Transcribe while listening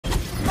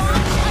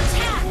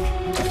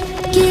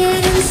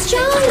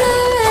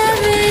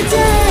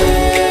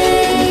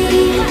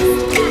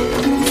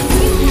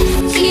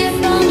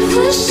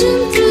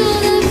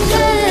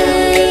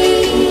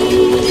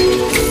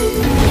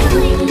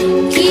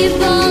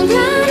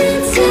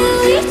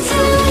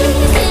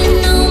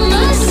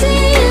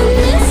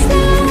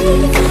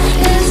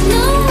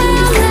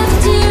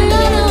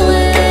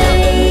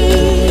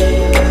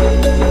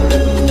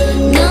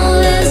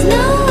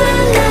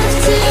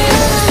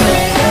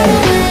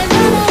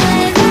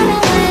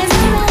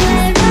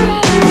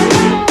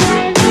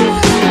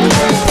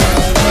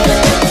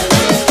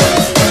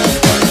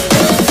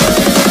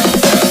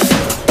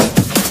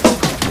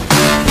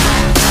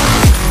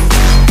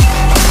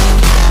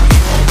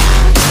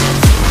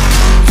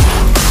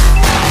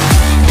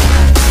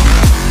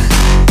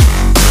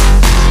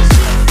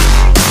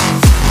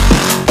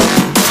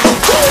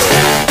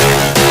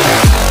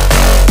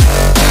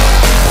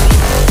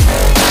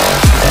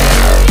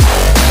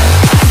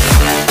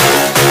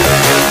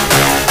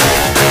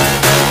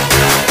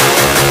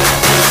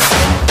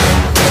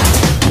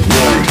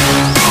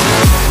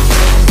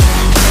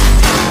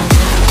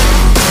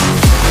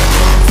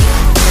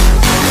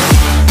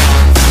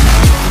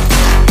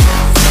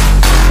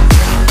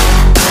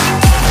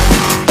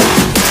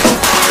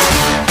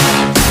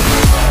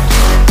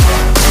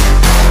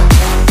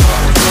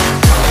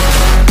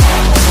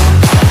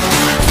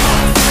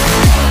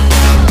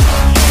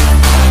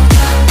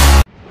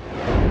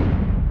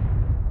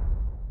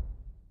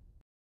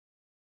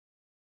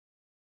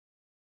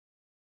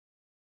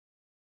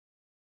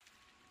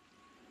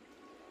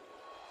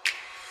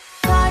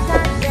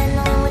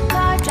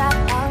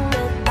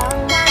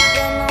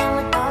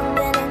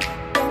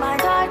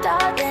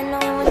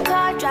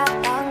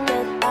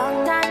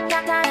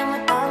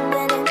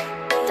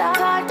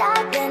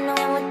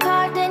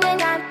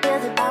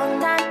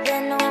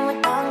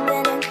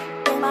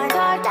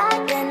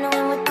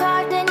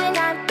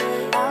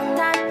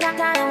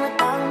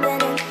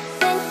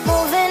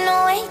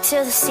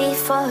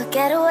a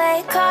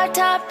getaway, car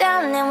top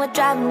down, and we're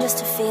driving just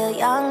to feel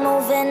young.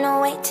 Moving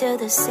away to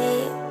the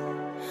sea,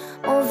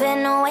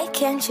 moving away,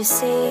 can't you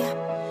see?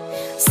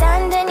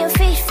 Sand in your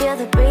feet, feel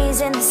the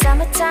breeze in the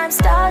summertime.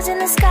 Stars in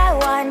the sky,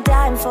 one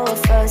dime for a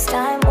first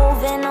time.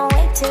 Moving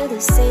away to the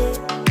sea,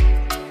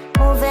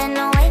 moving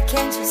away,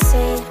 can't you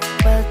see?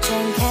 We'll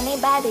drink honey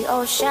by the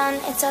ocean,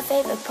 it's our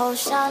favorite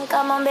potion.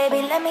 Come on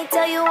baby, let me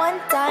tell you one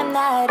time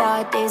that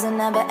our days will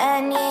never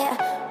end,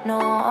 yeah. No,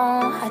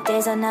 our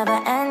days will never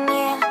end,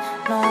 yeah.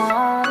 No.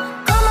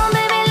 Come on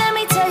baby, let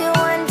me tell you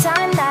one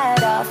time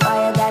that our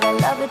fire got a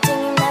love it till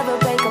you never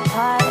break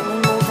apart. And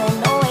we're moving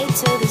away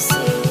to the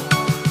sea,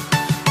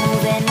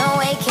 moving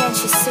away, can't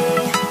you see?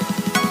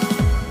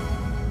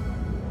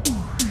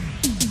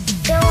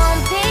 There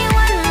won't be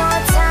one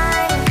more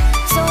time,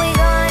 so we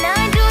gonna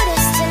do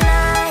this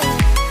tonight.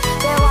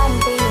 There won't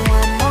be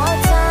one more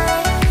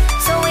time,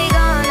 so we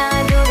gonna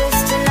do this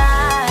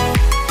tonight.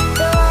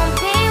 There won't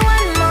be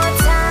one more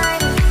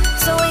time,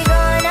 so we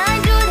gonna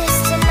do this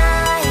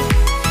tonight.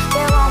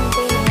 There won't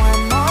be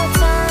one more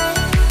time,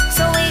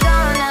 so we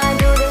gonna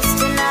do this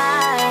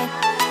tonight.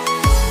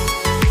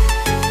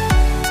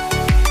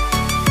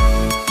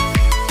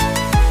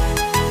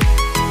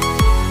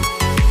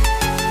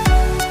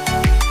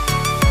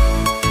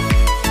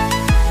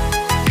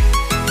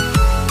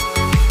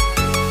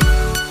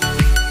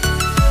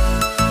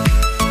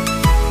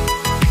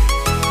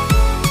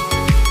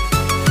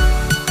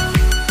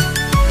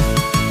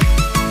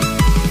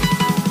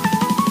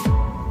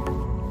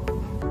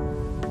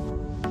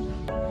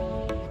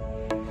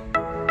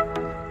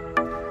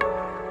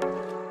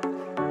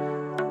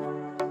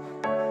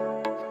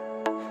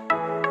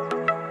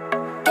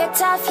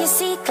 Get off your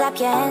seat, clap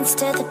your hands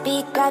to the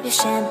beat. Grab your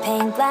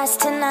champagne glass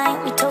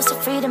tonight. We toast to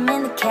freedom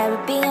in the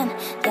Caribbean,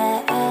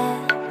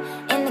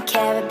 yeah. In the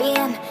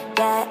Caribbean,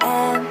 yeah.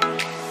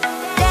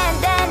 Dan,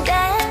 dan,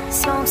 dan,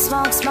 smoke,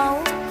 smoke,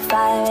 smoke.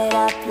 Fire it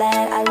up,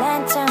 let our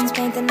lanterns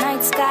paint the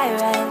night sky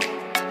red.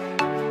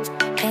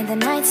 Paint the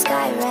night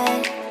sky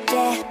red,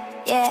 yeah,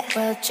 yeah.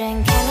 We'll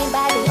drink honey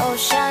by the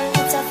ocean,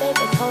 it's our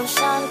favorite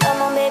potion.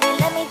 Come on baby,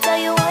 let me tell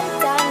you one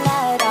time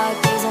that our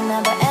days will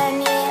never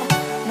end, yeah.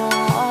 No,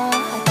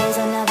 our days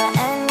will never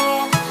end,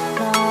 yeah.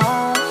 No.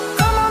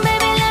 Come on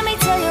baby, let me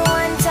tell you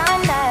one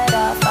time that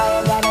our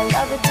fire got a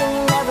love it till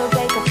you never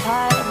break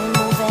apart. And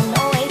we're moving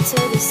away to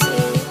the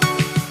sea,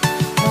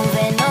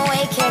 moving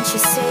away, can't you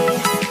see?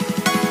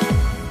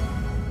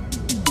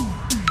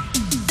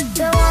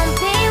 There won't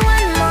be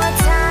one more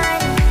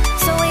time,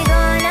 so we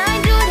gonna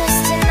do this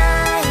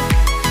tonight.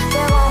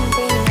 There won't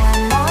be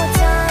one more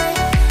time,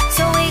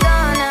 so we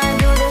gonna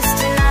do this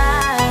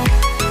tonight.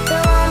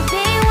 There won't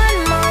be one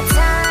more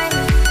time,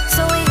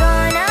 so we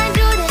gonna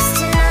do this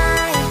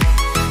tonight.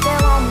 There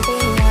won't be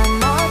one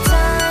more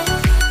time,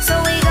 so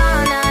we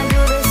gonna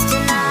do this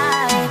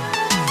tonight.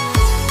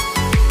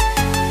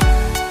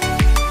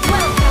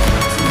 Welcome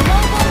to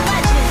Global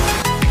Legends.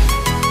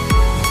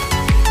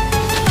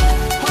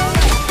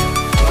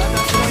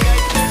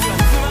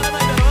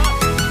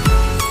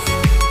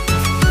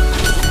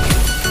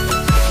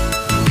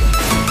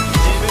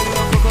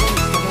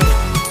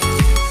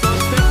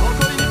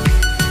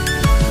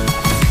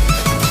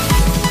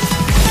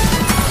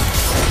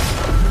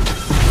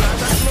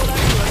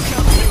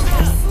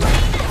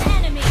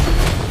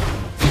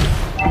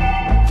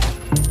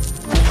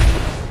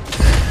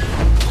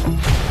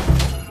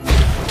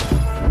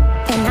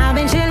 And I've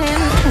been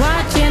chillin',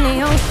 watching the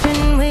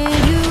ocean with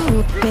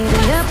you.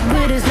 Baby up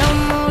with a slow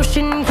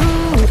motion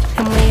crew.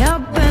 And we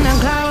up in our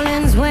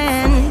growlings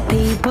when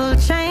people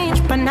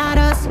change, but not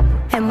us.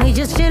 And we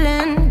just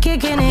chillin',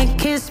 kicking it,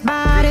 kissed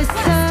by the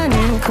sun.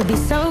 Could be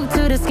soaked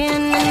to the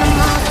skin in the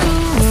moss.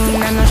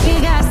 I know she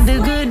got the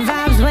good